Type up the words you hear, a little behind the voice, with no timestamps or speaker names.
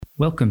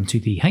Welcome to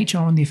the HR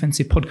on the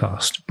Offensive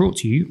podcast, brought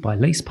to you by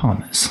Lace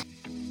Partners.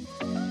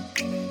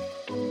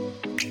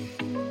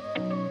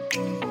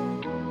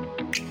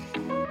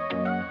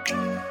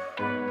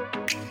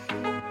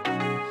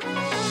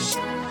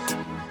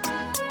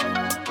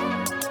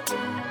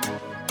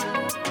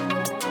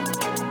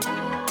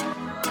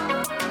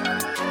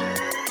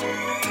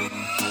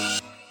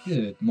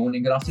 Good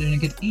morning, good afternoon,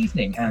 and good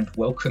evening, and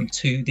welcome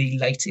to the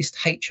latest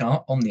HR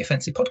on the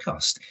Offensive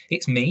podcast.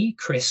 It's me,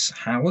 Chris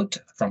Howard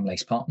from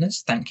Lace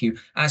Partners. Thank you,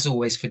 as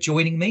always, for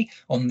joining me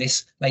on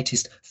this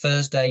latest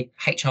Thursday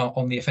HR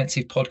on the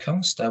Offensive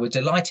podcast. We're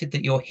delighted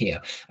that you're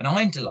here, and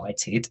I'm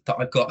delighted that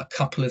I've got a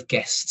couple of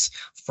guests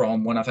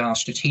from one of our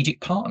strategic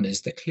partners,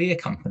 the Clear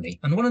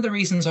Company. And one of the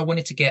reasons I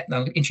wanted to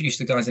I'll introduce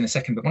the guys in a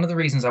second, but one of the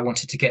reasons I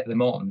wanted to get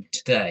them on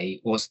today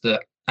was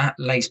that at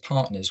Lace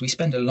Partners, we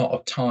spend a lot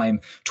of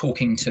time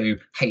talking to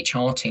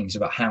HR teams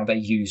about how they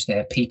use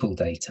their people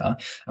data.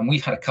 And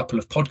we've had a couple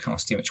of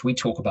podcasts in which we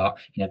talk about,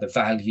 the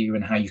value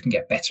and how you can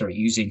get better at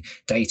using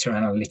data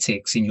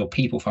analytics in your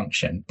people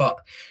function. But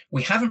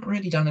we haven't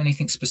really done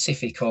anything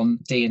specific on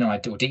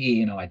D&I or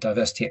DE&I,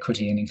 diversity,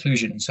 equity and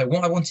inclusion. And so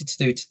what I wanted to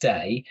do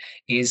today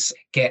is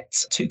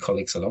get two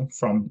colleagues along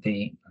from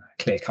the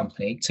Clear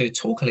Company to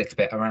talk a little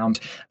bit around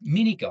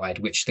mini guide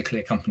which the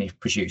Clear Company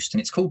produced, and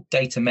it's called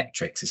Data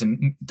Metrics. It's a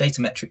data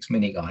metrics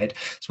mini guide,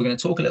 so we're going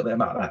to talk a little bit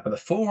about that. But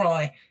before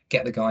I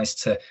get the guys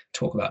to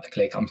talk about the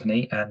Clear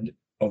Company and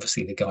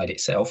obviously the guide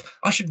itself,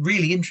 I should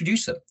really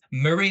introduce them.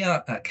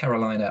 Maria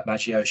Carolina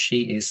Baggio,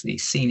 she is the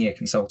senior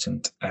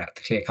consultant at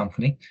the Clear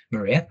Company.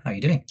 Maria, how are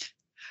you doing?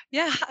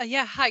 Yeah.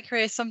 Hi,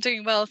 Chris. I'm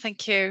doing well,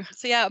 thank you.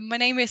 So my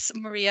name is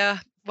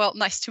Maria. Well,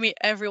 nice to meet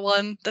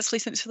everyone that's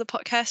listening to the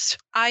podcast.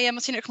 I am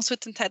a senior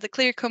consultant at the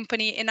Clear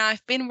Company, and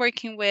I've been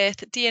working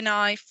with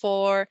D&I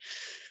for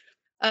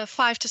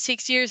 5 to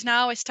 6 years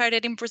now. I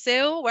started in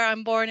Brazil, where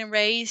I'm born and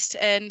raised,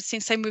 and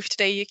since I moved to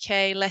the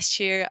UK last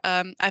year,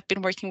 I've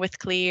been working with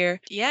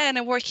Clear. And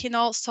I work in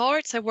all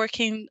sorts. I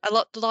work in a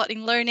lot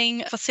in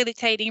learning,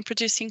 facilitating,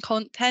 producing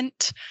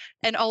content,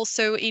 and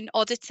also in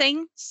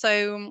auditing.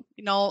 So,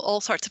 all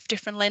sorts of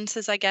different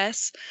lenses, I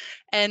guess.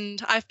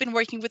 And I've been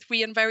working with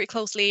Rian very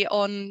closely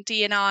on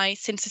D&I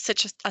since it's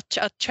such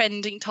a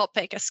trending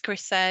topic, as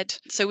Chris said.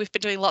 So we've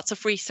been doing lots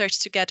of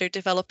research together,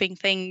 developing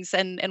things,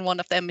 and one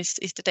of them is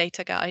the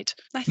data guide.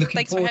 Thanks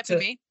for having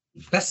me.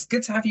 That's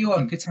good to have you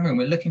on. Good to have you on.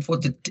 We're looking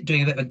forward to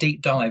doing a bit of a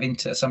deep dive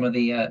into some of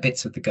the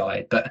bits of the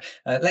guide. But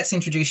let's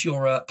introduce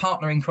your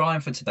partner in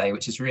crime for today,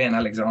 which is Rian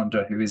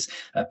Alexandra, who is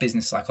a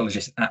business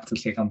psychologist at the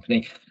Clear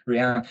Company.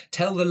 Rian,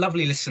 tell the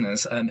lovely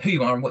listeners who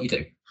you are and what you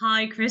do.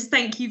 Hi, Chris.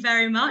 Thank you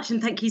very much.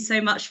 And thank you so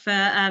much for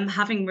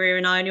having Maria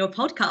and I on your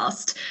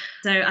podcast.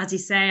 So as you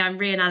say, I'm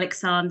Rian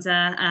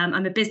Alexander.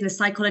 I'm a business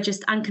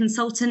psychologist and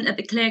consultant at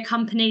the Clear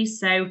Company.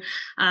 So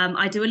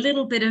I do a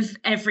little bit of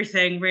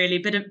everything, really,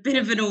 bit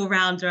of an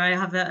all-rounder. I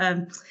have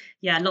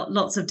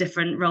lots of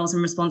different roles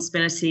and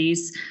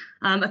responsibilities.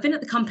 I've been at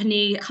the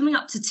company coming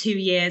up to 2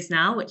 years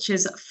now, which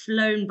has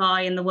flown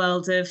by in the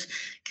world of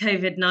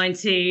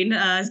COVID-19.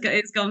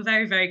 It's gone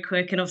very, very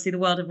quick. And obviously the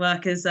world of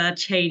work has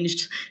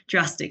changed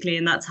drastically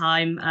in that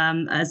time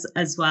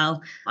as well.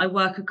 I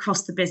work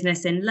across the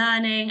business in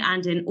learning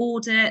and in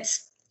audit.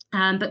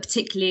 But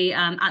particularly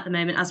at the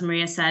moment, as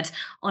Maria said,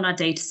 on our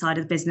data side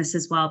of the business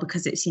as well,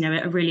 because it's,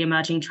 a really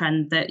emerging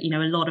trend that, a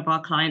lot of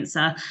our clients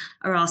are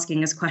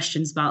asking us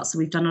questions about. So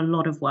we've done a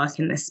lot of work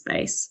in this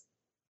space.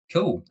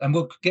 Cool. And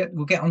we'll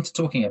get on to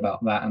talking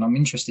about that. And I'm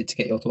interested to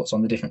get your thoughts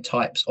on the different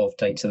types of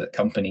data that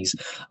companies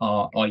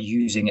are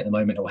using at the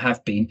moment, or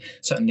have been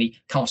certainly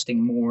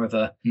casting more of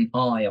an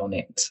eye on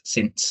it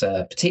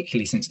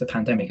particularly since the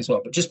pandemic as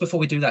well. But just before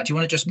we do that, do you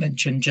want to just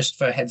mention, just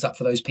for a heads up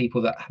for those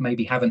people that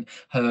maybe haven't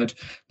heard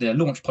the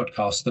launch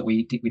podcast that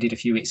we did a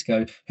few weeks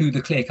ago, who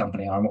the Clear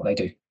Company are and what they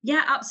do?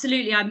 Yeah,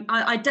 absolutely.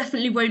 I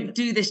definitely won't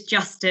do this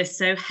justice.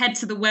 So head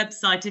to the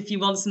website if you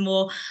want some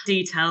more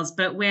details.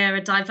 But we're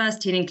a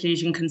diversity and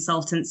inclusion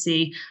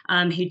consultancy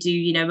who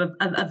do,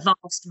 a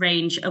vast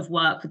range of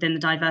work within the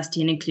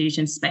diversity and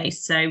inclusion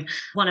space. So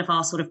one of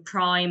our sort of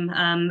prime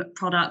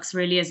products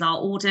really is our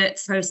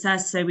audit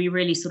process. So we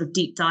really sort of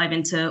deep dive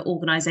into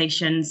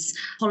organizations,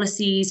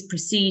 policies,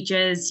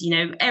 procedures,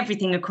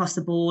 everything across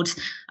the board,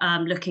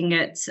 looking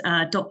at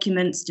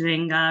documents,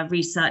 doing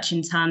research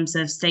in terms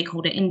of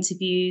stakeholder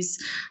interviews,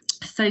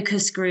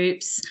 focus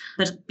groups.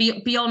 But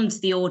beyond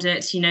the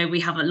audit,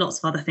 we have lots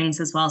of other things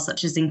as well,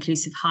 such as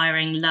inclusive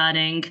hiring,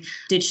 learning,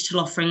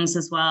 digital offerings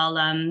as well,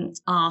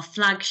 our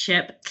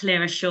flagship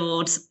Clear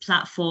Assured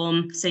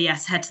platform. So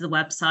yes, head to the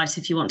website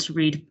if you want to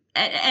read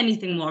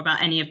anything more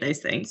about any of those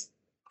things.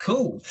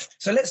 Cool.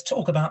 So let's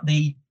talk about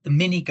the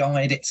mini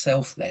guide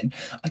itself then.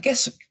 I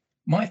guess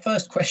my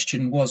first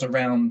question was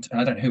around,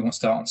 and I don't know who wants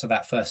to answer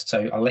that first,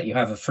 so I'll let you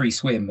have a free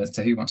swim as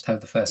to who wants to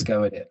have the first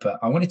go at it. But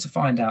I wanted to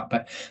find out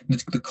about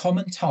the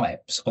common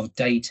types of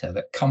data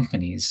that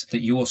companies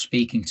that you're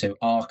speaking to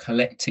are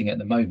collecting at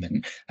the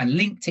moment. And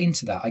linked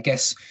into that, I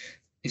guess,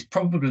 is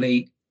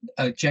probably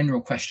a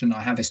general question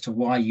I have as to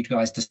why you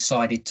guys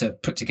decided to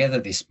put together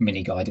this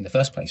mini guide in the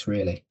first place,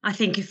 really. I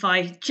think if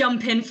I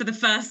jump in for the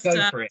first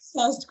question.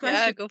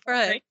 Yeah, go for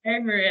it. Okay,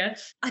 Maria.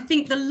 I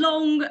think the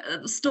long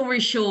story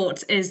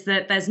short is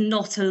that there's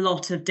not a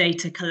lot of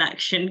data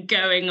collection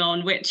going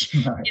on, which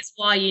is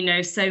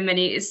why, so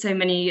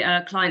many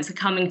clients are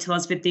coming to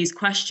us with these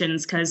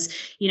questions, because,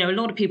 a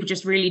lot of people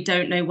just really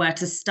don't know where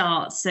to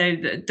start. So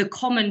the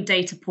common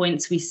data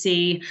points we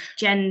see: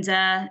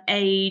 gender,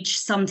 age,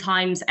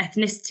 sometimes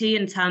ethnicity,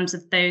 in terms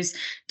of those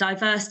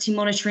diversity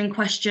monitoring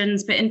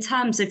questions. But in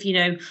terms of,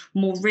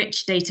 more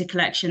rich data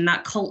collection,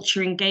 that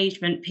culture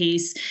engagement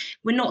piece,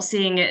 we're not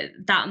seeing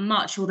it that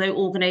much, although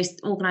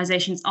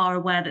organizations are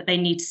aware that they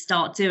need to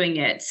start doing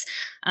it.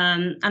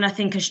 And I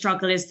think a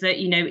struggle is that,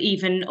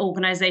 even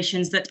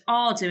organizations that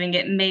are doing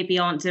it maybe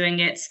aren't doing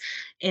it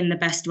in the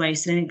best way.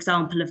 So an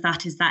example of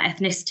that is that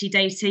ethnicity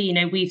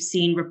data. We've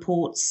seen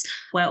reports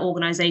where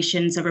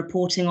organizations are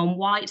reporting on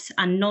white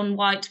and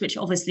non-white, which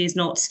obviously is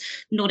not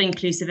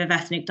inclusive of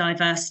ethnic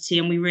diversity.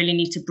 And we really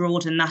need to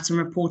broaden that and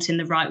report in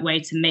the right way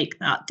to make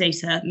that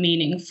data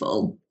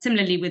meaningful.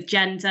 Similarly with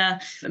gender,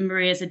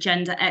 Maria's a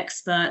gender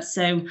expert,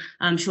 so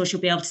I'm sure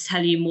she'll be able to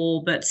tell you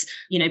more, but,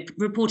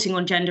 reporting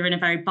on gender in a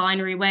very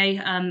binary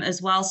way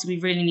as well. So we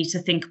really need to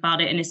think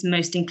about it in its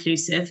most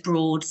inclusive,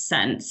 broad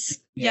sense.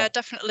 Yeah,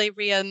 definitely,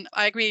 Rian.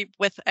 I agree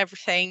with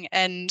everything.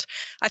 And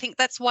I think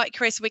that's why,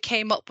 Chris, we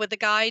came up with the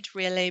guide,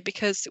 really,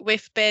 because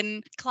we've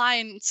been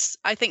clients,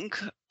 I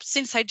think,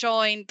 since I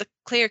joined the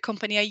Clear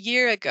company a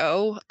year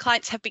ago,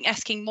 clients have been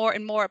asking more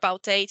and more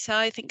about data.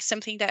 I think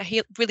something that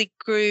really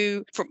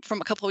grew from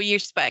a couple of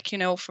years back,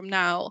 from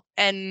now.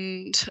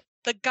 And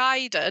the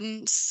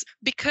guidance,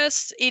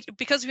 because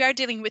we are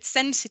dealing with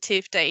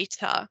sensitive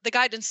data, the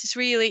guidance is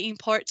really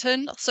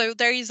important. So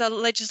there is a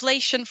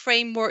legislation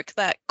framework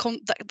that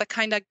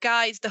kind of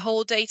guides the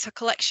whole data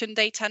collection,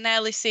 data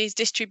analysis,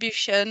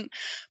 distribution,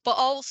 but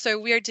also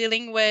we are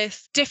dealing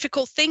with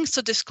difficult things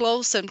to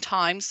disclose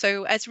sometimes.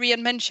 So as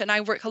Rian mentioned,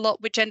 I work a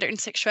lot with gender and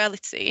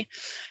sexuality,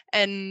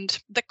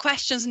 and the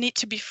questions need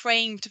to be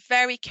framed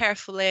very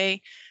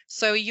carefully.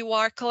 So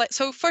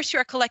so first you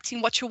are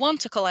collecting what you want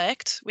to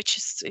collect, which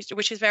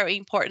is very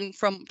important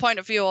from point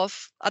of view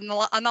of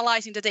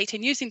analyzing the data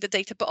and using the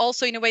data, but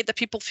also in a way that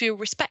people feel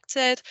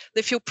respected,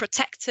 they feel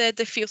protected,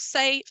 they feel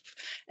safe,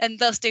 and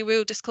thus they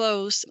will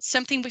disclose.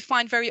 Something we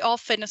find very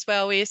often as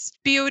well is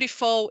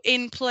beautiful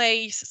in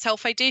place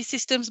self-ID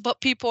systems,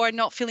 but people are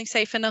not feeling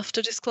safe enough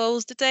to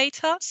disclose the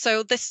data.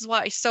 So this is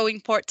why it's so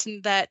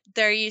important that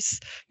there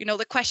is,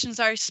 the questions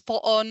are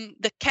spot on,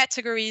 the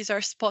categories are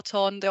spot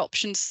on, the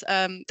options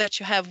that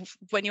you have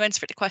when you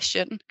answer the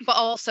question, but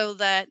also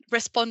that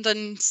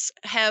respondents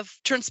have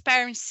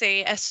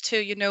transparency as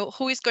to,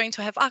 who is going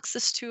to have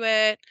access to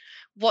it,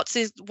 what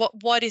is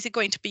it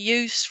going to be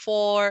used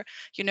for,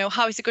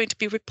 how is it going to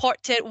be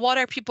reported, what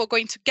are people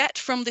going to get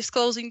from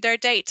disclosing their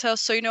data,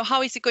 so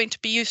how is it going to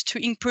be used to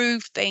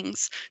improve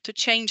things, to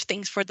change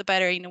things for the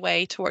better in a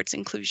way towards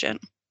inclusion.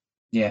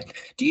 Yeah.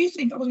 Do you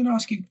think, I was going to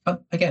ask you,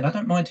 again, I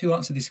don't mind who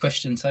answered this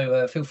question,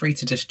 so feel free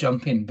to just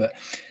jump in, but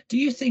do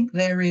you think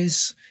there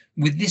is,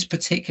 with this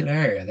particular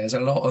area, there's a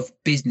lot of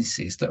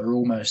businesses that are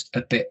almost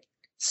a bit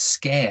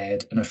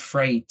scared and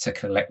afraid to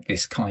collect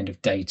this kind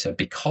of data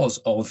because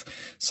of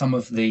some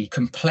of the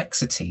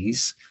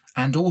complexities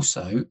and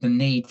also the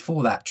need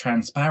for that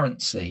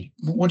transparency?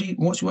 What are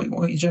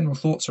your general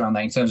thoughts around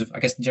that in terms of, I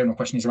guess the general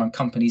question is around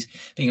companies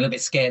being a little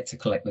bit scared to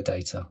collect the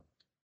data?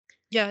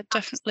 Yeah,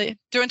 definitely.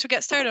 Do you want to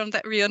get started on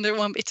that, Rian? There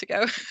won't be to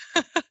go.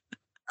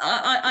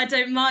 I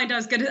don't mind. I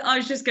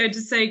was just going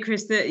to say,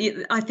 Chris,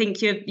 that I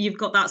think you've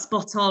got that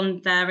spot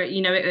on there.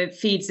 It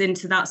feeds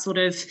into that sort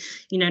of,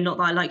 not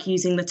that I like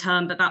using the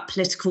term, but that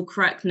political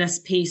correctness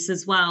piece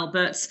as well.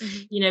 But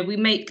we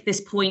make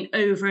this point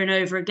over and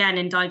over again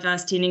in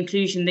diversity and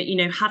inclusion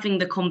that having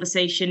the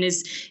conversation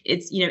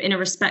it's in a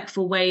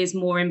respectful way is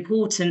more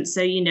important.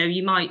 So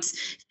you might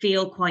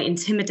feel quite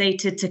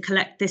intimidated to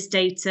collect this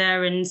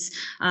data, and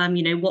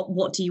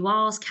what do you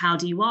ask? How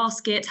do you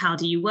ask it? How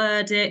do you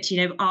word it?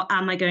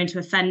 Am I going to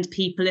offend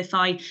people if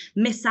I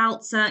miss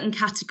out certain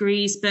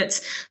categories? But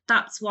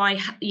that's why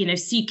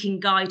seeking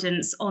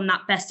guidance on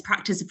that best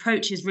practice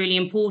approach is really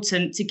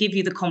important to give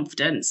you the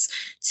confidence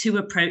to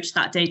approach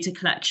that data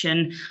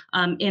collection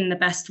in the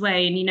best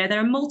way. And there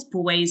are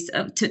multiple ways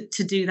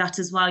to do that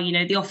as well.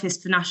 The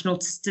Office for National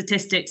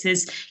Statistics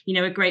is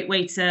a great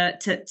way to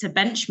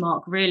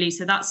benchmark, really.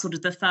 So that's sort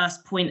of the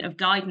first point of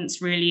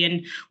guidance, really,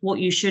 in what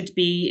you should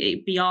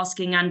be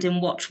asking and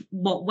in what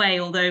way.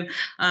 Although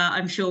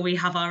I'm sure we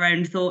have our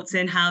own thoughts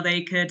in how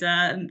they could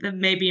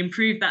maybe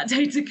improve that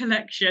data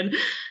collection.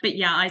 But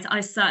yeah, I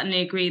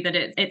certainly agree that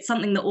it's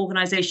something that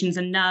organizations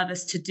are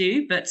nervous to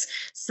do. But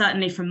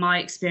certainly from my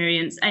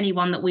experience,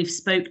 anyone that we've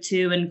spoke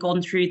to and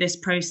gone through this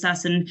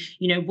process and,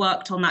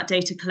 worked on that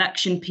data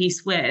collection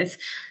piece with,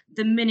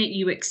 the minute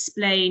you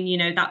explain,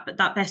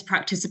 that best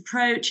practice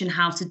approach and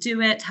how to do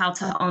it, how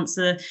to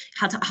answer,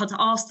 how to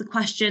ask the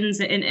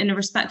questions in a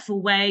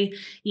respectful way,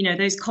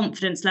 those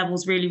confidence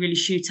levels really, really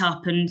shoot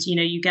up, and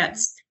you get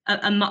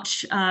a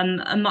much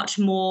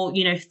more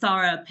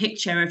thorough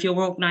picture of your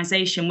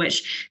organization,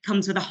 which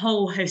comes with a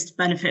whole host of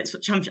benefits,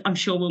 which I'm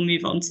sure we'll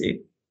move on to.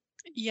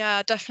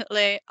 Yeah,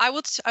 definitely. I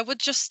would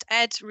just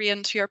add,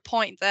 Rian, to your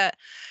point that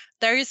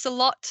there is a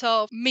lot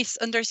of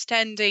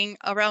misunderstanding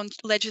around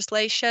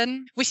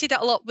legislation. We see that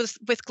a lot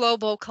with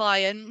global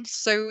clients.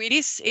 So it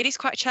is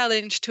quite a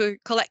challenge to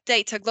collect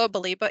data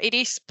globally, but it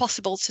is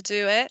possible to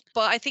do it.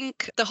 But I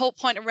think the whole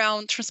point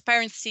around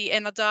transparency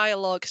and a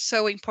dialogue is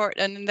so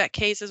important in that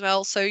case as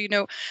well. So,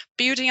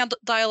 building a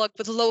dialogue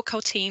with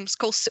local teams,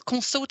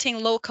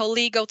 consulting local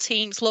legal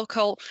teams,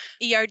 local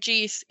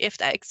ERGs, if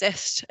that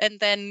exists, and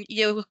then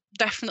you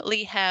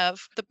definitely have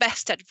the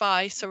best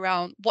advice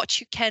around what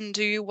you can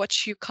do,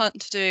 what you can't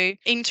do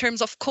in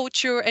terms of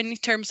culture and in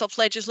terms of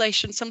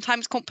legislation.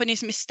 Sometimes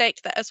companies mistake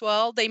that as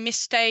well. They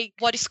mistake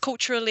what is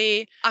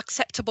culturally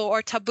acceptable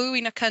or taboo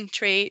in a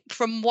country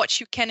from what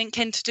you can and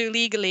can't do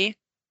legally.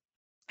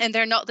 And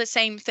they're not the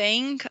same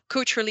thing.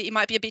 Culturally, it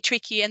might be a bit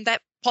tricky, and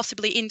that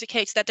possibly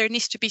indicates that there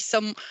needs to be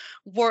some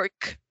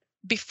work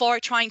before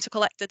trying to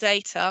collect the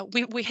data.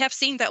 We have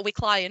seen that with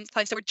clients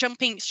that were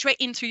jumping straight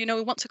into,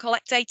 we want to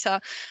collect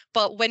data.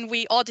 But when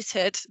we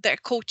audited their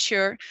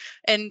culture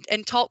and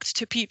talked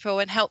to people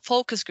and held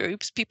focus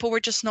groups, people were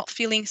just not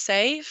feeling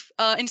safe.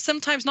 And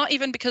sometimes not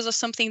even because of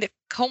something the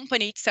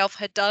company itself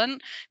had done,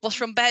 it was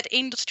from bad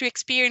industry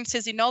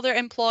experiences in other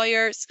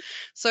employers.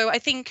 So I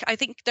think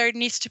there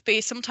needs to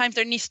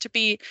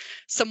be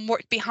some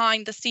work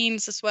behind the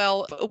scenes as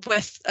well,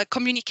 with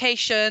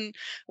communication,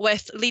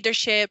 with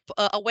leadership,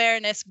 awareness,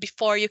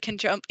 before you can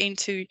jump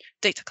into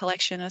data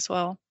collection as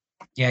well.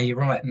 Yeah, you're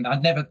right. And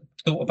I'd never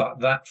thought about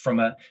that from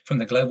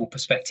the global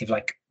perspective.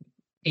 Like,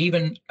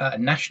 even at a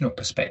national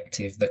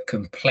perspective, the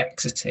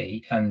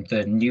complexity and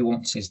the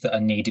nuances that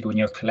are needed when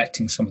you're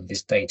collecting some of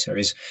this data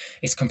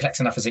is complex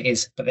enough as it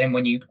is. But then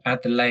when you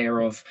add the layer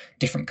of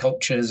different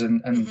cultures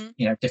and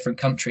different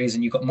countries,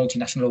 and you've got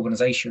multinational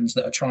organizations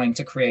that are trying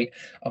to create,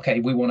 okay,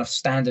 we want a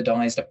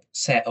standardized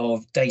set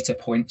of data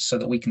points so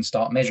that we can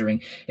start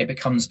measuring, it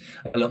becomes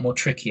a lot more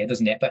trickier,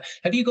 doesn't it? But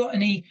have you got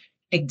any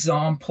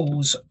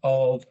examples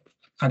of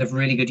kind of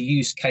really good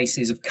use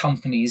cases of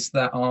companies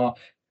that are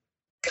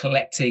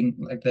collecting,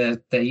 like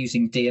they're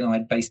using D&I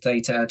based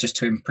data just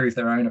to improve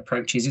their own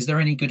approaches? Is there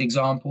any good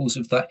examples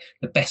of that,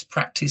 the best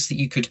practice that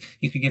you could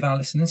give our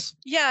listeners?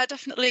 Yeah,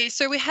 definitely.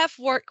 So we have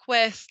worked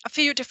with a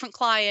few different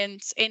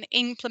clients in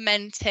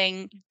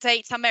implementing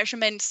data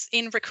measurements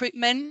in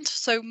recruitment.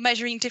 So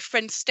measuring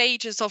different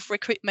stages of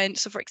recruitment.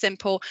 So for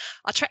example,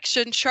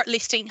 attraction,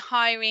 shortlisting,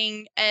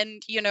 hiring,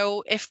 and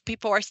if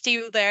people are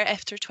still there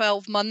after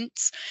 12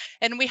 months.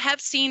 And we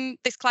have seen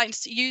these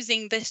clients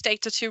using this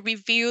data to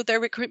review their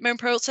recruitment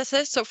processes.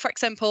 So for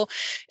example,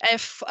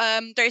 if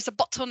there is a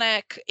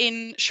bottleneck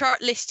in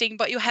shortlisting,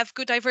 but you have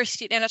good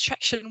diversity and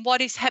attraction, what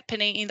is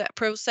happening in that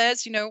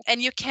process,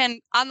 and you can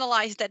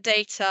analyze that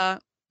data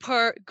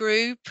per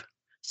group.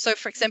 So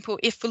for example,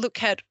 if we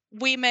look at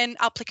women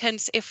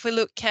applicants, if we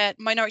look at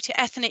minority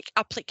ethnic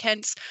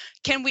applicants,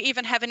 can we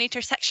even have an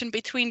intersection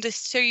between the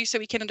two so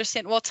we can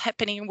understand what's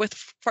happening with,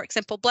 for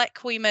example,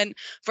 Black women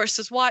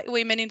versus white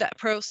women in that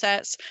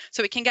process?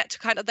 So we can get to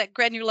kind of that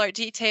granular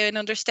detail and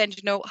understand,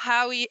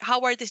 how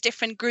are these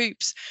different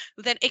groups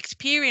then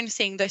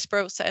experiencing this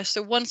process.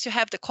 So once you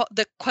have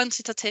the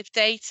quantitative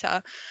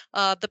data,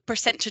 the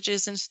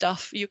percentages and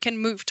stuff, you can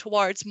move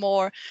towards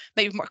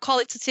maybe more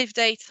qualitative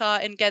data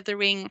and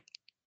gathering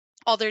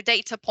other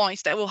data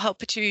points that will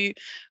help you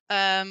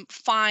to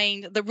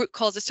find the root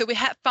causes. So we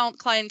have found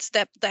clients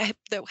that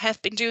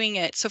have been doing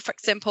it. So for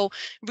example,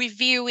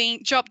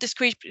 reviewing job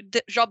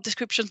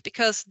descriptions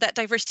because that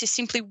diversity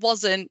simply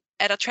wasn't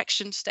at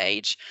attraction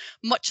stage,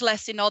 much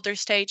less in other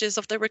stages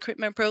of the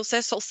recruitment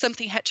process. So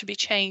something had to be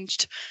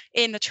changed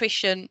in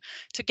attrition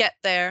to get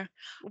there.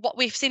 What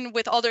we've seen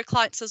with other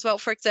clients as well,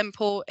 for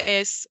example,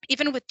 is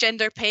even with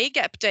gender pay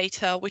gap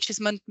data, which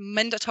is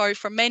mandatory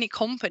for many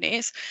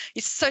companies,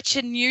 it's such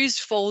a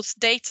useful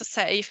data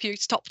set if you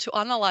stop to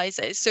analyze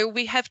it. So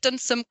we have done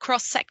some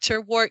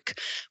cross-sector work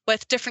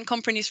with different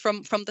companies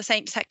from the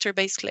same sector,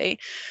 basically.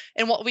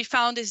 And what we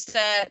found is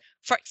that,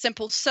 for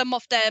example, some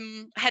of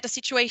them had a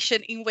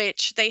situation in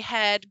which they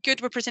had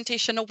good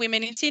representation of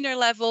women in senior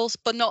levels,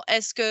 but not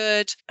as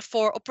good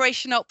for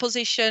operational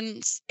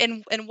positions.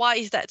 And why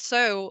is that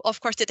so?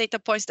 Of course, the data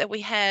points that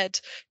we had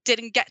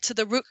didn't get to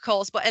the root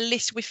cause, but at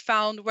least we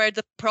found where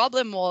the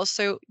problem was.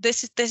 So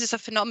this is a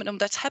phenomenon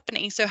that's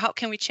happening. So how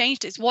can we change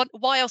this?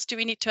 Why else do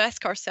we need to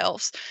ask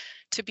ourselves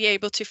to be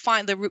able to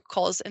find the root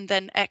cause and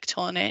then act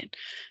on it?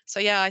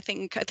 So yeah, I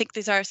think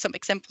these are some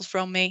examples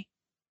from me.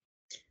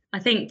 I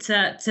think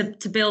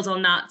to build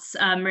on that,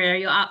 Maria,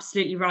 you're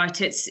absolutely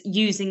right. It's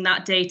using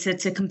that data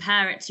to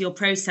compare it to your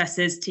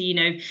processes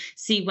to,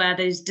 see where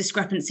those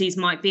discrepancies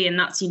might be. And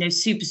that's,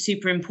 super,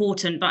 super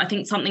important. But I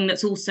think something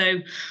that's also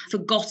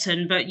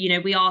forgotten, but,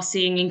 we are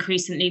seeing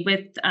increasingly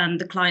with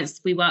the clients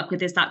we work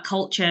with is that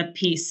culture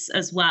piece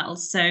as well.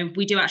 So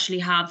we do actually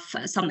have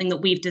something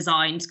that we've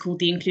designed called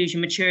the Inclusion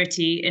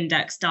Maturity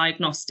Index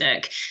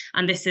Diagnostic.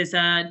 And this is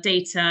a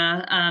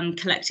data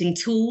collecting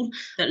tool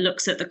that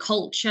looks at the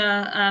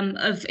culture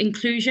of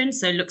inclusion.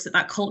 So looks at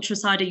that culture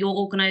side of your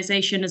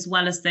organization as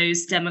well as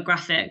those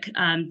demographic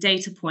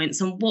data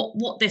points. And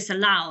what this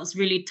allows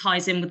really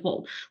ties in with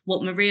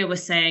what Maria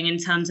was saying in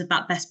terms of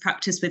that best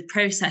practice with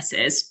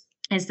processes,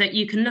 is that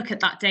you can look at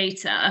that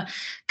data,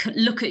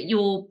 look at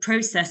your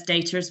process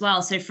data as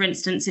well. So for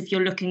instance, if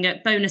you're looking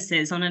at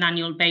bonuses on an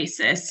annual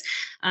basis,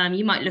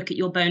 you might look at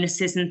your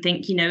bonuses and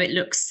think, it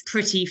looks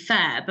pretty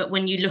fair. But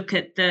when you look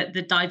at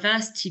the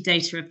diversity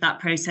data of that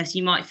process,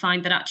 you might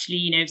find that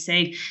actually,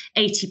 say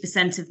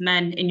 80% of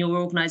men in your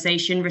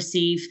organization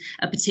receive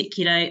a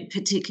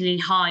particularly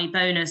high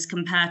bonus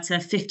compared to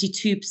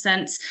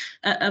 52%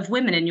 of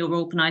women in your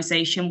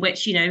organization,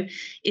 which,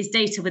 is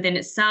data within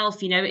itself.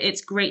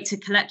 It's great to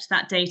collect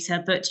that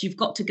data, but you've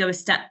got to go a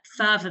step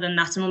further than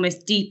that and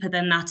almost deeper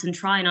than that and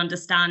try and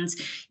understand,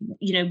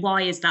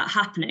 why is that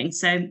happening?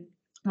 So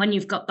when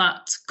you've got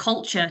that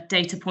culture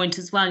data point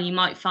as well, you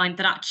might find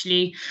that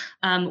actually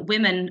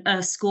women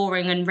are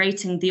scoring and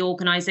rating the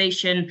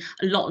organisation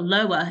a lot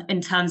lower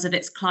in terms of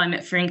its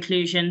climate for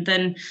inclusion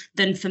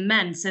than for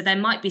men. So there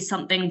might be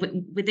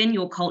something within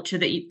your culture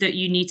that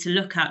you need to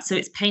look at. So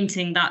it's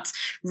painting that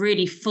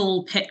really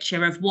full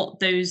picture of what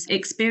those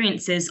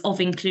experiences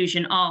of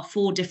inclusion are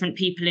for different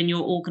people in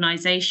your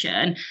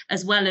organisation,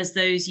 as well as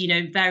those,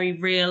 very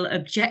real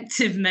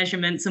objective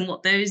measurements and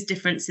what those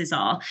differences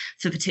are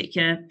for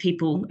particular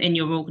people in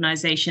your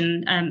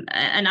organization. And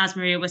as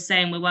Maria was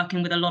saying, we're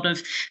working with a lot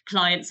of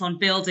clients on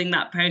building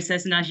that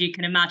process. And as you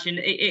can imagine,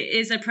 it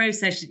is a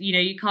process.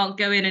 You can't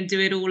go in and do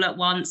it all at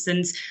once,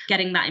 and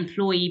getting that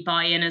employee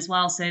buy-in as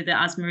well, so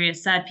that, as Maria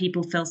said,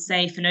 people feel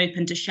safe and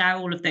open to share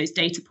all of those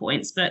data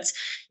points. But,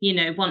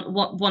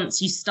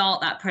 once you start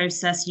that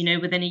process,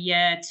 within a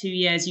year, 2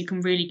 years, you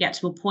can really get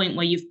to a point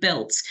where you've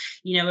built,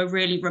 a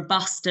really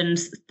robust and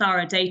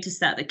thorough data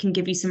set that can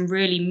give you some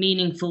really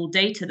meaningful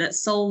data that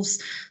solves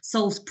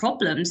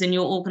problems in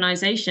your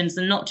organizations,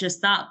 and not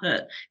just that,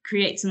 but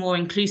creates a more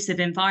inclusive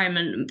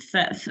environment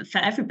for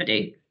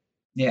everybody.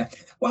 Yeah.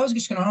 Well, I was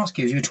just going to ask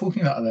you, as you were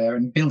talking about there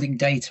and building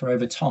data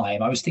over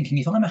time, I was thinking,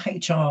 if I'm a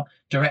HR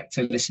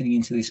director listening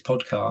into this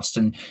podcast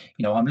and,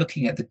 I'm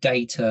looking at the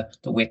data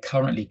that we're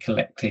currently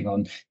collecting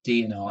on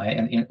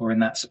D&I or in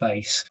that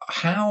space,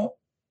 how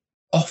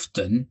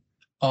often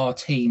are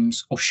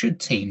teams, or should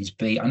teams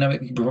be, I know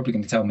you're probably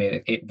going to tell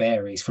me it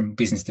varies from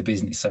business to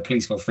business, so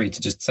please feel free to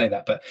just say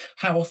that, but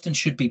how often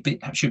should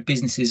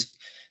businesses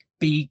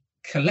be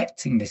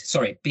analysing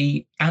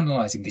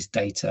this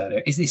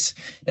data?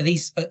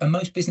 Are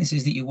most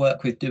businesses that you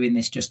work with doing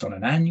this just on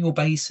an annual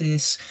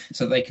basis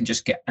so they can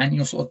just get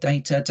annual sort of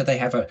data? Do they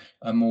have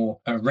a more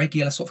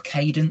regular sort of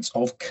cadence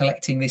of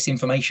collecting this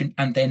information?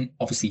 And then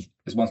obviously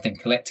there's one thing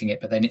collecting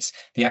it, but then it's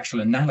the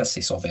actual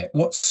analysis of it.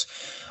 What's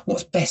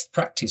best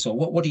practice, or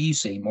what do you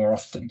see more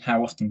often?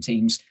 How often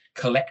teams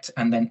collect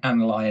and then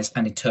analyze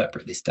and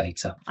interpret this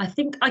data? I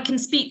think I can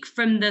speak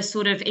from the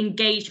sort of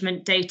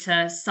engagement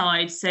data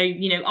side. So,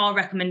 our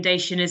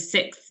recommendation is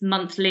 6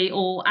 monthly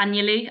or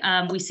annually.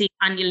 We see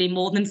annually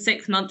more than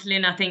 6 monthly.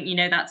 And I think,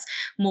 that's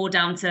more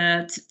down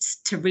to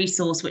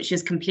resource, which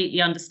is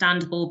completely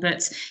understandable.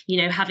 But,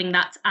 having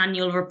that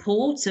annual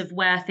report of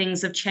where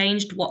things have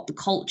changed, what the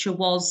culture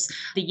was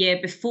the year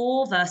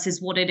before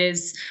versus what it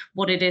is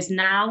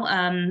now.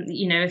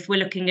 If we're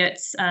looking at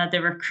the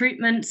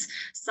recruitment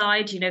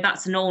side,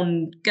 that's an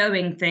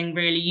ongoing thing,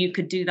 really. You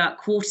could do that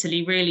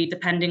quarterly, really,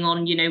 depending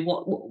on,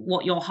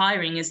 what your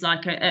hiring is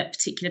like at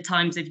particular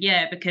times of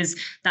year, because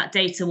that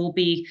data will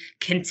be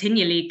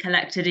continually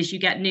collected as you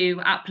get new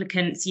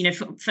applicants,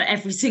 for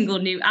every single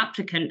new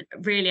applicant,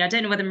 really. I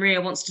don't know whether Maria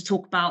wants to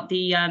talk about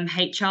the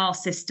HR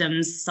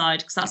systems side,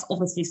 because that's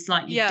obviously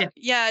slightly different.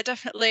 Yeah,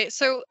 definitely.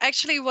 So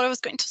actually what I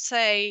was going to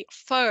say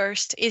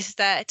first is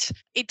that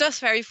it does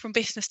vary from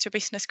business to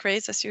business,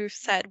 Chris, as you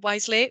said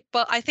wisely.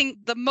 But I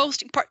think the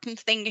most important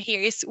thing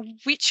here is,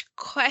 which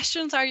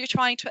questions are you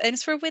trying to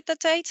answer with the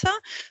data?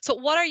 So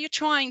what are you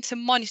trying to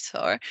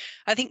monitor?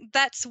 I think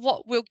that's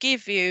what will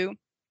give you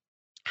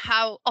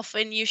how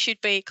often you should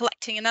be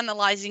collecting and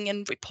analyzing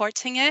and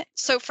reporting it.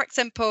 So, for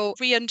example,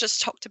 Rian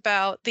just talked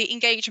about the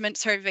engagement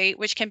survey,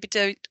 which can be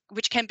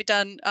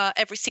done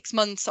every 6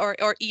 months or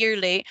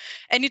yearly,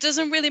 and it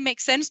doesn't really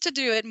make sense to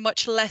do it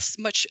much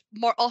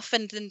more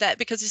often than that,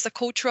 because it's a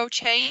cultural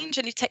change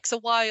and it takes a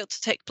while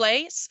to take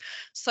place.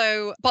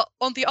 So, but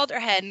on the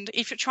other hand,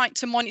 if you're trying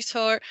to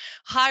monitor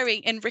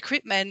hiring and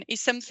recruitment,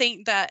 is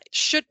something that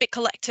should be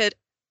collected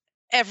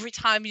every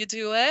time you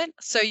do it.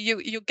 So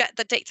you get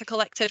the data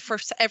collected for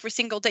every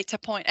single data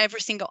point,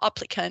 every single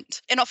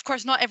applicant. And of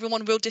course, not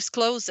everyone will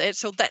disclose it.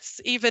 So that's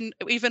even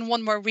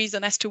one more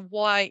reason as to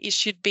why it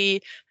should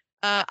be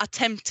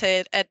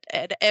attempted at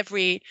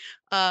every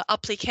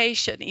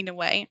application in a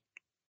way.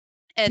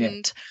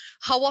 And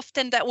how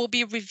often that will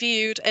be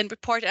reviewed and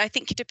reported, I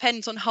think it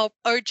depends on how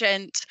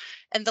urgent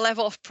and the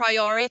level of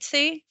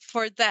priority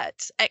for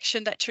that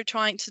action that you're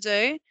trying to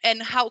do,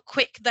 and how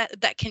quick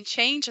that can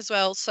change as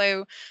well.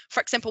 So, for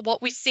example,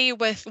 what we see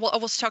with what I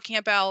was talking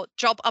about,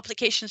 job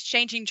applications,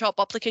 changing job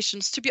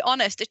applications, to be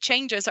honest, the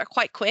changes are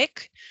quite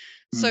quick.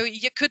 So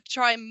you could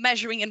try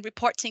measuring and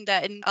reporting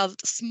that in a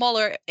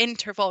smaller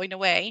interval in a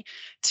way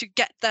to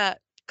get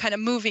that kind of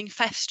moving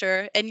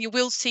faster, and you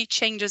will see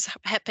changes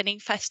happening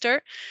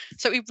faster.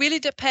 So it really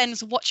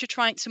depends what you're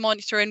trying to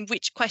monitor and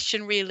which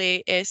question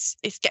really is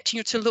getting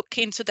you to look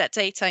into that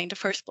data in the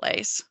first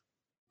place.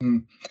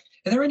 Are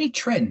there any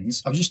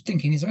trends? I was just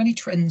thinking, is there any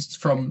trends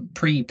from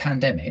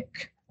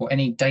pre-pandemic or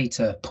any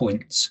data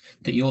points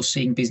that you're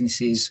seeing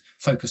businesses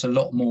focus a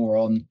lot more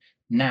on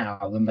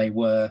now than they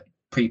were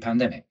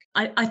pre-pandemic?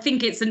 I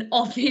think it's an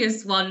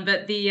obvious one,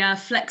 but the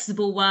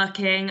flexible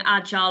working,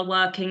 agile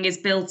working is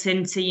built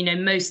into,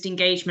 most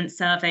engagement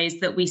surveys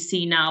that we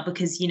see now,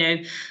 because,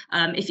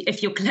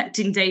 if you're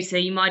collecting data,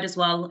 you might as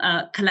well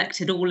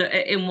collect it all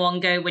in one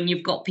go when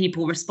you've got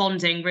people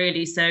responding,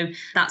 really. So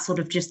that sort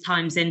of just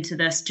times into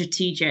the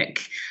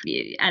strategic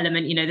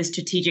element, the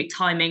strategic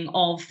timing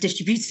of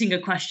distributing a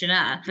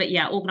questionnaire. But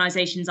yeah,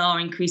 organizations are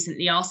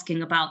increasingly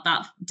asking about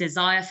that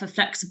desire for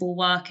flexible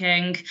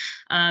working,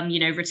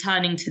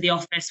 returning to the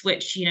office,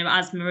 which,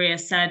 as Maria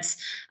said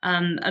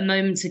a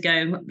moment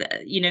ago,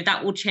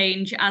 that will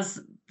change as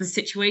the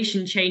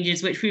situation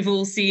changes, which we've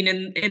all seen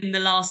in the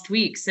last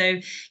week. So,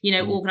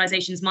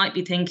 organizations might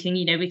be thinking,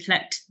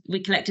 we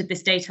collected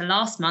this data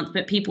last month,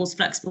 but people's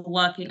flexible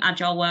working,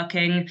 agile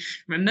working,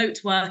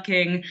 remote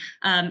working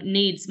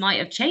needs might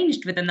have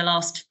changed within the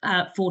last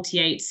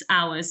 48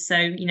 hours.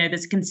 So,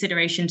 there's a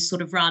consideration to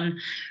sort of run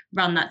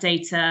that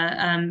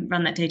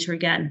data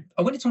again.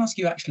 I wanted to ask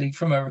you, actually,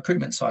 from a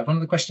recruitment side, one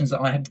of the questions that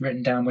I had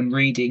written down when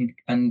reading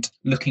and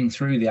looking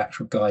through the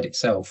actual guide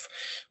itself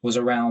was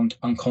around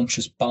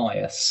unconscious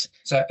bias.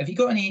 So have you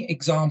got any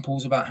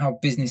examples about how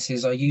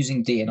businesses are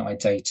using D&I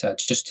data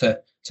just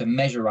to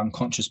measure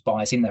unconscious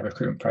bias in their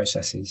recruitment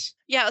processes?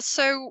 Yeah,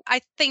 so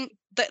I think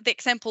the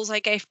examples I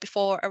gave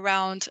before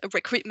around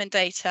recruitment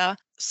data,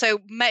 so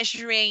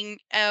measuring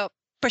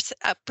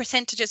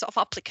percentages of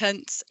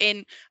applicants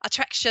in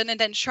attraction and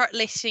then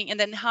shortlisting and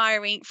then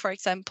hiring, for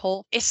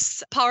example,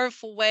 is a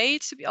powerful way,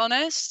 to be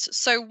honest.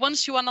 So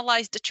once you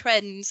analyze the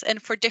trends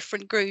and for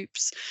different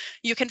groups,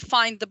 you can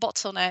find the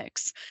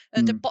bottlenecks.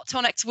 And the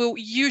bottlenecks will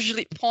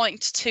usually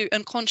point to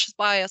unconscious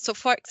bias. So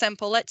for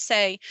example, let's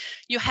say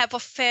you have a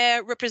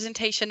fair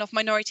representation of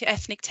minority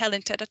ethnic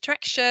talent at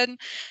attraction,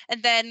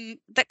 and then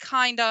that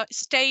kind of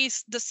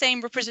stays the same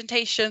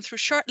representation through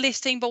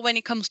shortlisting, but when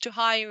it comes to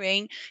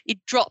hiring, it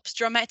drops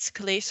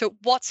dramatically. So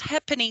what's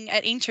happening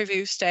at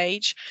interview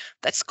stage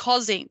that's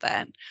causing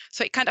that?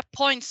 So it kind of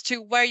points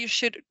to where you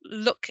should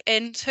look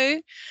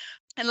into.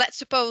 And let's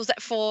suppose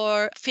that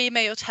for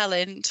female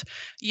talent,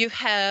 you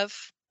have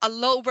a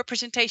low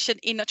representation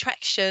in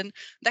attraction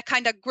that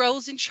kind of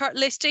grows in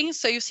shortlisting.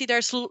 So you see there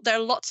are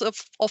lots of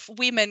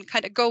women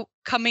kind of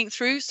coming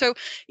through. So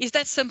is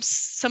that some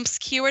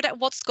skew at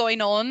what's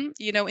going on,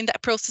 in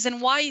that process? And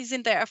why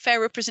isn't there a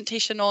fair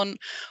representation on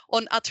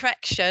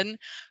attraction?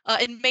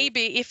 And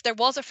maybe if there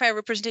was a fair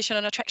representation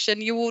on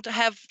attraction, you would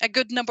have a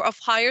good number of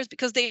hires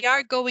because they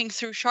are going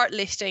through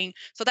shortlisting.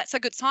 So that's a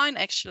good sign,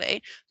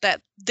 actually,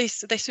 that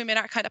these women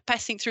are kind of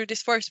passing through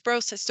this first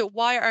process. So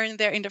why aren't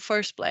they in the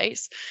first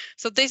place?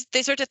 So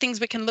these are the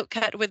things we can look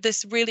at with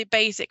this really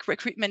basic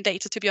recruitment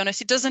data, to be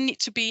honest. It doesn't need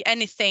to be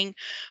anything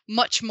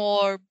much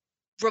more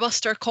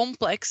robust or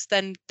complex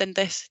than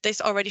this.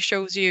 This already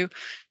shows you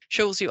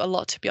a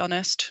lot, to be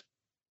honest.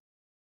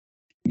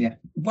 Yeah,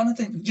 one of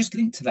the things just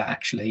linked to that,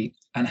 actually,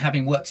 and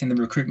having worked in the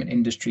recruitment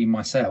industry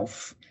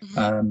myself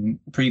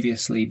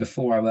previously,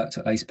 before I worked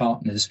at Lace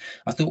Partners,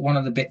 I thought one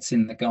of the bits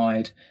in the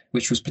guide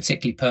which was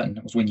particularly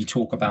pertinent was when you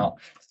talk about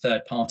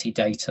third-party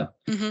data.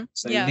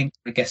 So you link,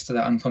 I guess, to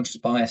that unconscious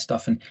bias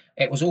stuff, and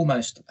it was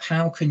almost,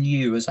 how can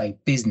you as a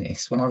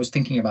business, when I was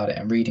thinking about it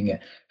and reading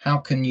it, how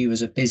can you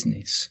as a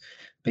business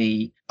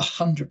be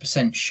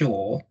 100%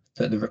 sure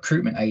that the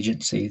recruitment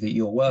agency that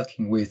you're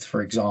working with,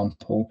 for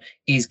example,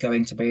 is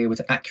going to be able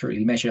to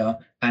accurately measure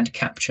and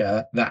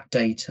capture that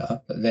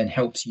data that then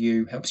helps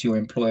your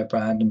employer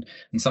brand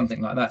and something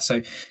like that.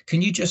 So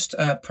can you just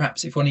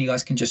perhaps, if one of you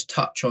guys can just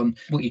touch on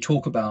what you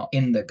talk about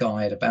in the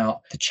guide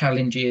about the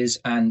challenges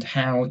and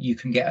how you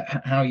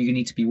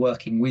need to be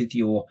working with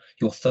your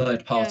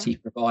third party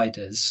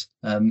providers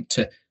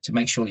to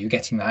make sure that you're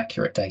getting that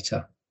accurate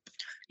data?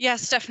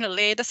 Yes,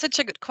 definitely. That's such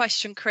a good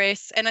question,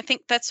 Chris. And I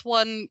think that's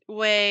one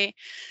way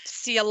to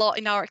see a lot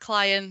in our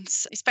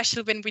clients,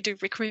 especially when we do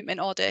recruitment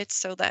audits.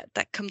 So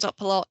that comes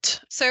up a lot.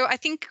 So I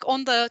think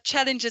on the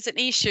challenges and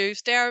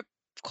issues, there are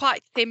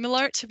quite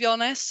similar, to be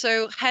honest.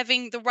 So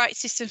having the right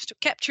systems to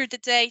capture the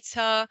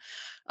data,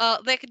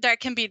 there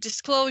can be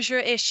disclosure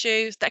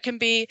issues, there can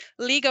be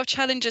legal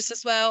challenges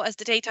as well, as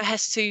the data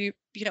has to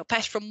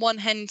pass from one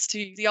hand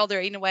to the other.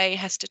 In a way, it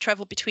has to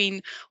travel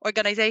between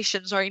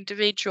organizations or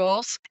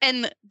individuals.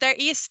 And there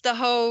is the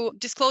whole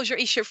disclosure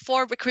issue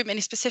for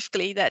recruitment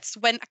specifically. That's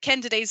when a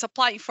candidate is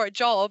applying for a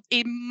job,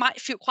 it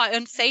might feel quite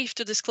unsafe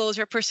to disclose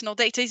your personal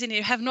data, isn't it?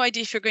 You have no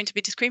idea if you're going to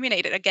be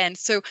discriminated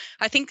against. So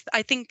I think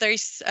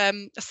there's a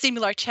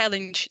similar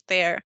challenge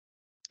there.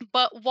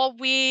 But what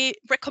we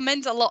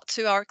recommend a lot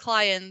to our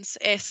clients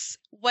is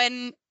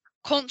when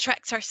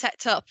contracts are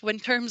set up, when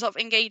terms of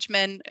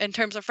engagement and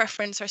terms of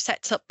reference are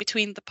set up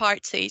between the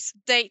parties,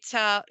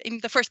 data, in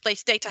the first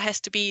place, data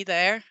has to be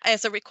there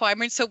as a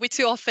requirement. So we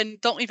too often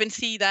don't even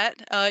see that.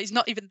 It's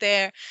not even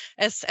there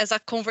as a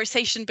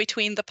conversation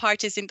between the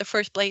parties in the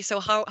first place. So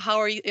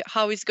how is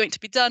it going to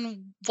be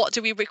done? What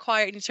do we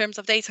require in terms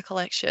of data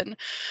collection?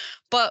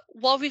 But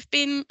what we've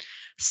been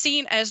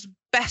seeing as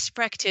best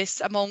practice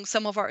among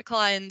some of our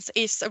clients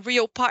is a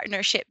real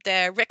partnership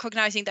there,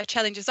 recognizing that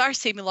challenges are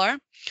similar,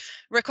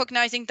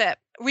 recognizing that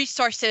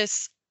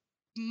resources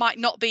might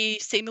not be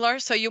similar.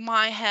 So you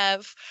might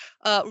have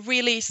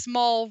really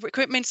small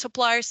recruitment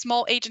suppliers,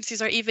 small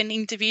agencies, or even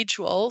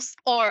individuals,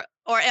 or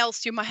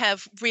else you might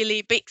have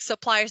really big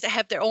suppliers that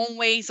have their own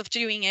ways of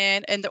doing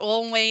it and their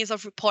own ways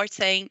of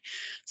reporting.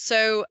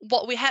 So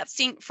what we have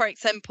seen, for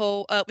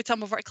example, with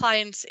some of our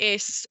clients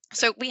is,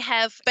 so we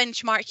have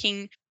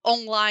benchmarking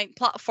online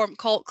platform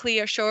called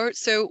ClearShore.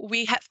 So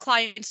we have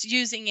clients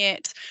using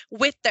it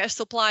with their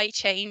supply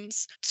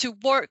chains to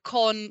work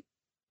on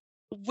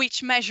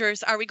which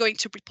measures are we going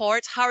to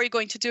report, how are we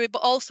going to do it,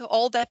 but also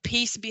all that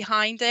piece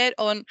behind it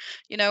on,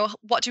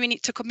 what do we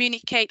need to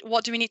communicate,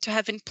 what do we need to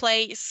have in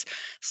place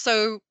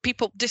so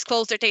people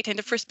disclose their data in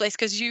the first place,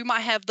 because you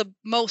might have the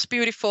most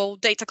beautiful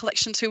data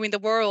collection tool in the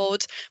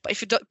world, but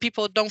if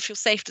people don't feel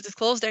safe to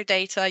disclose their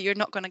data, you're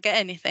not going to get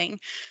anything.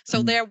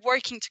 So they're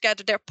working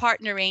together, they're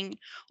partnering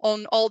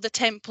on all the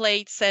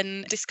templates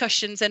and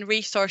discussions and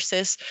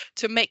resources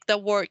to make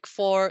that work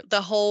for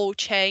the whole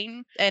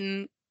chain,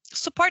 and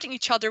supporting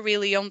each other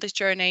really on this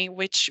journey,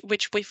 which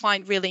we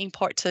find really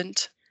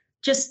important.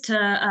 Just to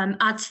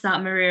add to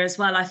that, Maria, as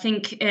well, I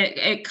think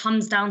it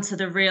comes down to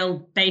the real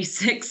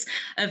basics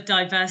of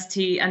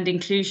diversity and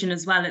inclusion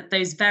as well, at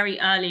those very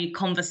early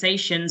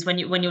conversations when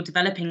you're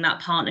developing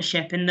that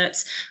partnership, in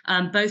that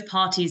both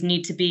parties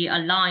need to be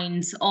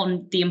aligned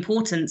on the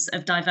importance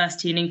of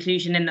diversity and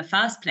inclusion in the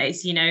first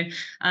place.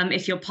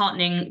 If you're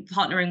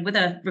partnering with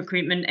a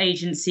recruitment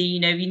agency, you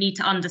need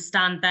to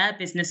understand their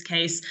business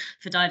case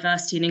for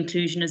diversity and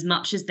inclusion as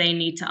much as they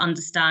need to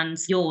understand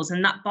yours.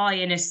 And that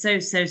buy-in is so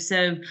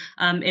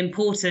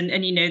important.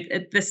 And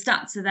the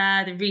stats are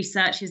there, the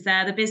research is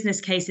there, the business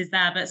case is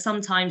there, but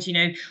sometimes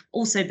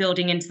also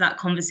building into that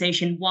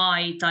conversation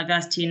why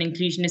diversity and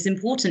inclusion is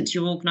important to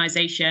your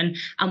organization,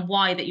 and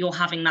why that you're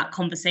having that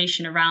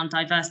conversation around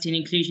diversity and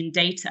inclusion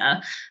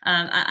data,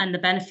 and the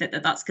benefit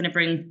that that's going to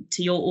bring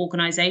to your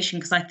organization.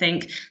 Because I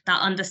think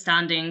that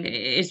understanding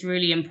is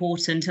really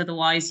important.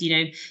 Otherwise,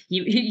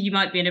 you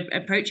might be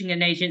approaching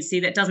an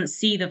agency that doesn't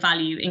see the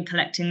value in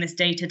collecting this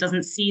data,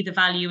 doesn't see the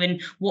value in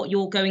what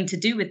you're going to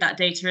do with that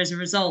data as a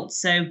result.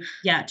 So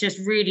just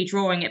really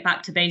drawing it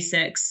back to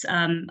basics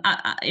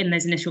in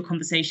those initial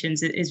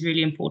conversations is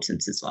really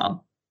important as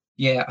well.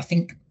 Yeah, I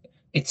think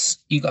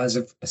you guys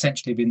have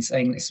essentially been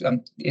saying this,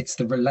 it's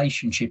the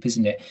relationship,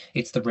 isn't it?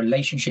 It's the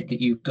relationship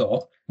that you've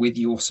got with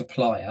your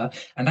supplier,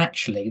 and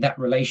actually that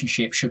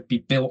relationship should be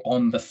built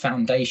on the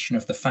foundation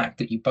of the fact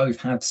that you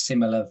both have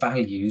similar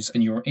values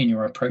and you're in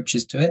your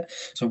approaches to it.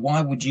 So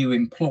why would you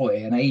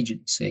employ an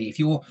agency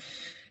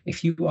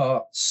if you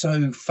are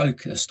so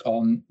focused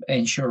on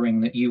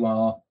ensuring that you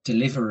are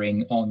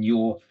delivering on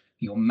your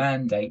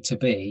mandate to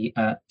be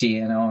a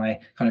D&I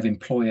kind of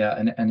employer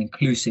and an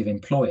inclusive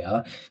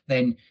employer,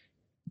 then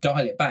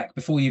dial it back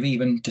before you've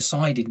even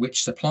decided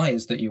which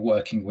suppliers that you're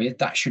working with.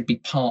 That should be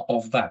part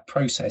of that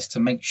process to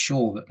make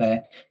sure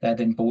that they're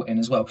then brought in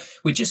as well.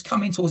 We're just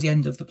coming towards the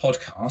end of the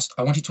podcast.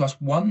 I wanted to ask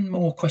one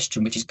more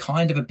question, which is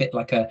kind of a bit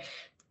like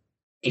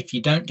if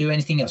you don't do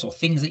anything else, or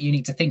things that you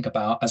need to think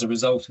about as a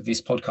result of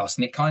this podcast.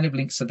 And it kind of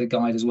links to the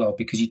guide as well,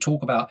 because you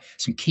talk about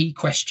some key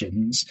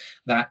questions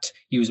that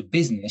you as a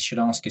business should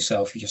ask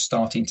yourself if you're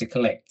starting to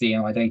collect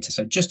D&I data.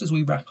 So just as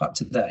we wrap up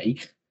today,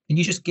 can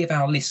you just give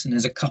our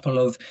listeners a couple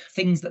of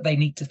things that they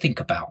need to think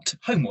about?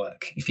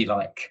 Homework, if you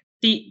like.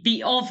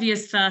 The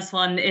obvious first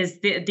one is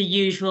the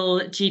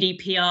usual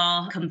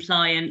GDPR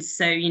compliance.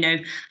 So,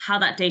 how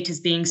that data is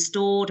being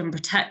stored and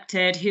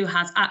protected, who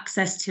has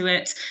access to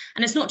it.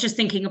 And it's not just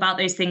thinking about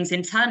those things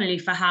internally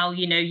for how,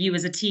 you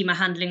as a team are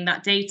handling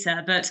that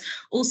data, but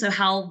also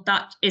how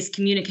that is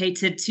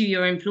communicated to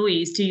your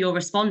employees, to your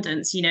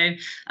respondents.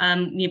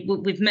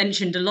 We've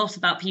mentioned a lot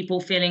about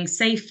people feeling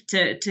safe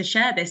to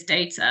share this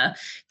data.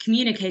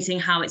 Communicating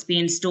how it's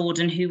being stored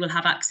and who will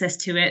have access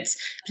to it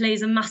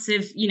plays a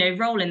massive,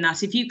 role in that.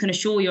 that, if you can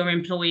assure your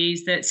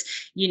employees that,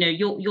 you know,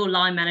 your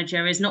line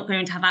manager is not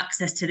going to have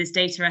access to this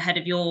data ahead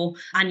of your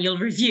annual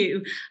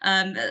review,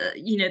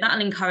 you know,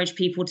 that'll encourage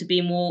people to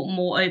be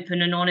more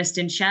open and honest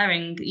in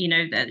sharing, you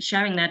know,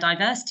 sharing their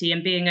diversity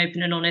and being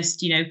open and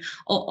honest, you know,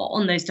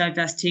 on those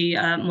diversity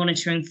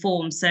monitoring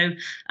forms. So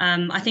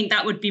I think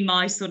that would be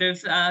my sort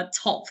of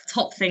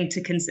top thing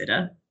to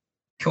consider.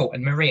 Cool.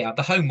 And Maria,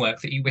 the homework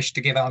that you wish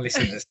to give our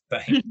listeners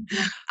today?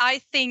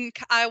 I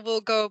think I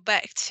will go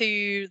back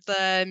to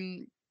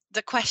the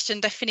question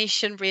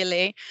definition,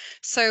 really.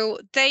 So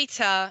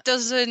data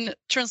doesn't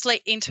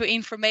translate into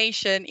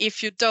information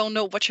if you don't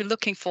know what you're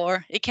looking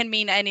for. It can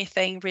mean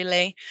anything,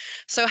 really.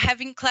 So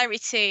having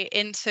clarity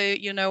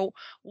into, you know,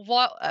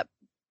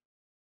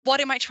 what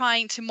am I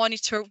trying to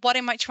monitor? What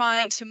am I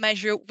trying to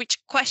measure? Which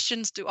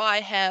questions do I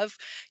have?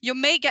 You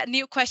may get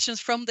new questions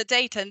from the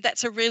data, and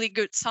that's a really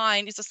good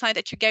sign. It's a sign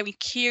that you're getting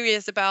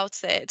curious about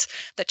it,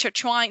 that you're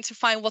trying to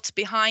find what's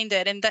behind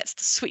it, and that's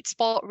the sweet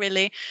spot,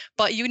 really.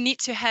 But you need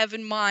to have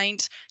in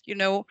mind, you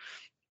know,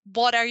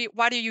 what are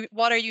you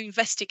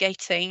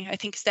investigating? I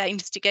think it's that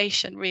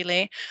investigation,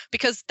 really,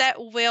 because that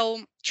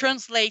will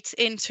translate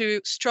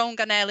into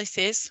strong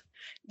analysis,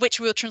 which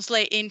will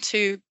translate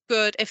into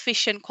good,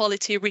 efficient,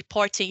 quality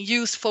reporting,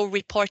 useful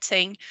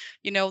reporting,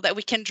 you know, that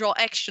we can draw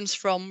actions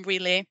from,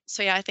 really.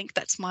 So yeah, I think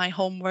that's my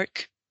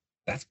homework.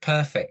 That's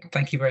perfect.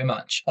 Thank you very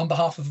much. On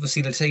behalf of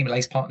obviously the team,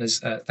 LACE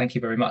Partners, thank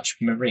you very much,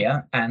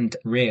 Maria and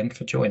Rian,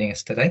 for joining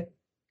us today.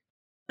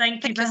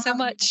 Thank you so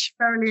much.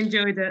 Thoroughly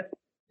enjoyed it.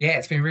 Yeah,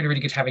 it's been really,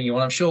 really good having you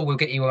on. I'm sure we'll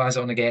get you guys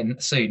on again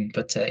soon.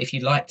 But if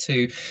you'd like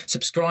to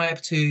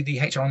subscribe to the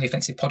HR on the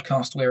Offensive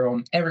podcast, we're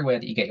on everywhere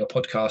that you get your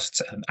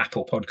podcasts,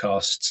 Apple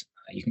Podcasts.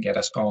 You can get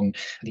us on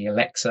the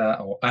Alexa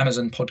or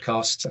Amazon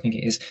podcasts, I think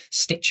it is,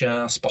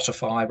 Stitcher,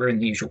 Spotify. We're in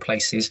the usual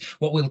places.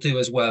 What we'll do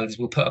as well is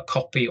we'll put a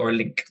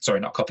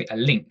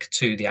link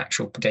to the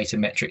actual data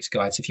metrics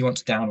guide. So if you want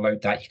to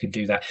download that, you can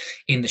do that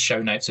in the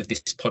show notes of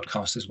this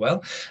podcast as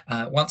well.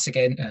 Once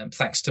again,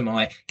 thanks to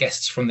my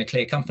guests from the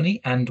Clear Company,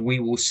 and we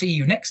will see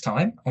you next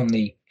time on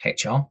the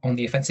HR on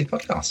the Offensive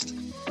podcast.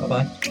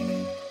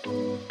 Bye-bye.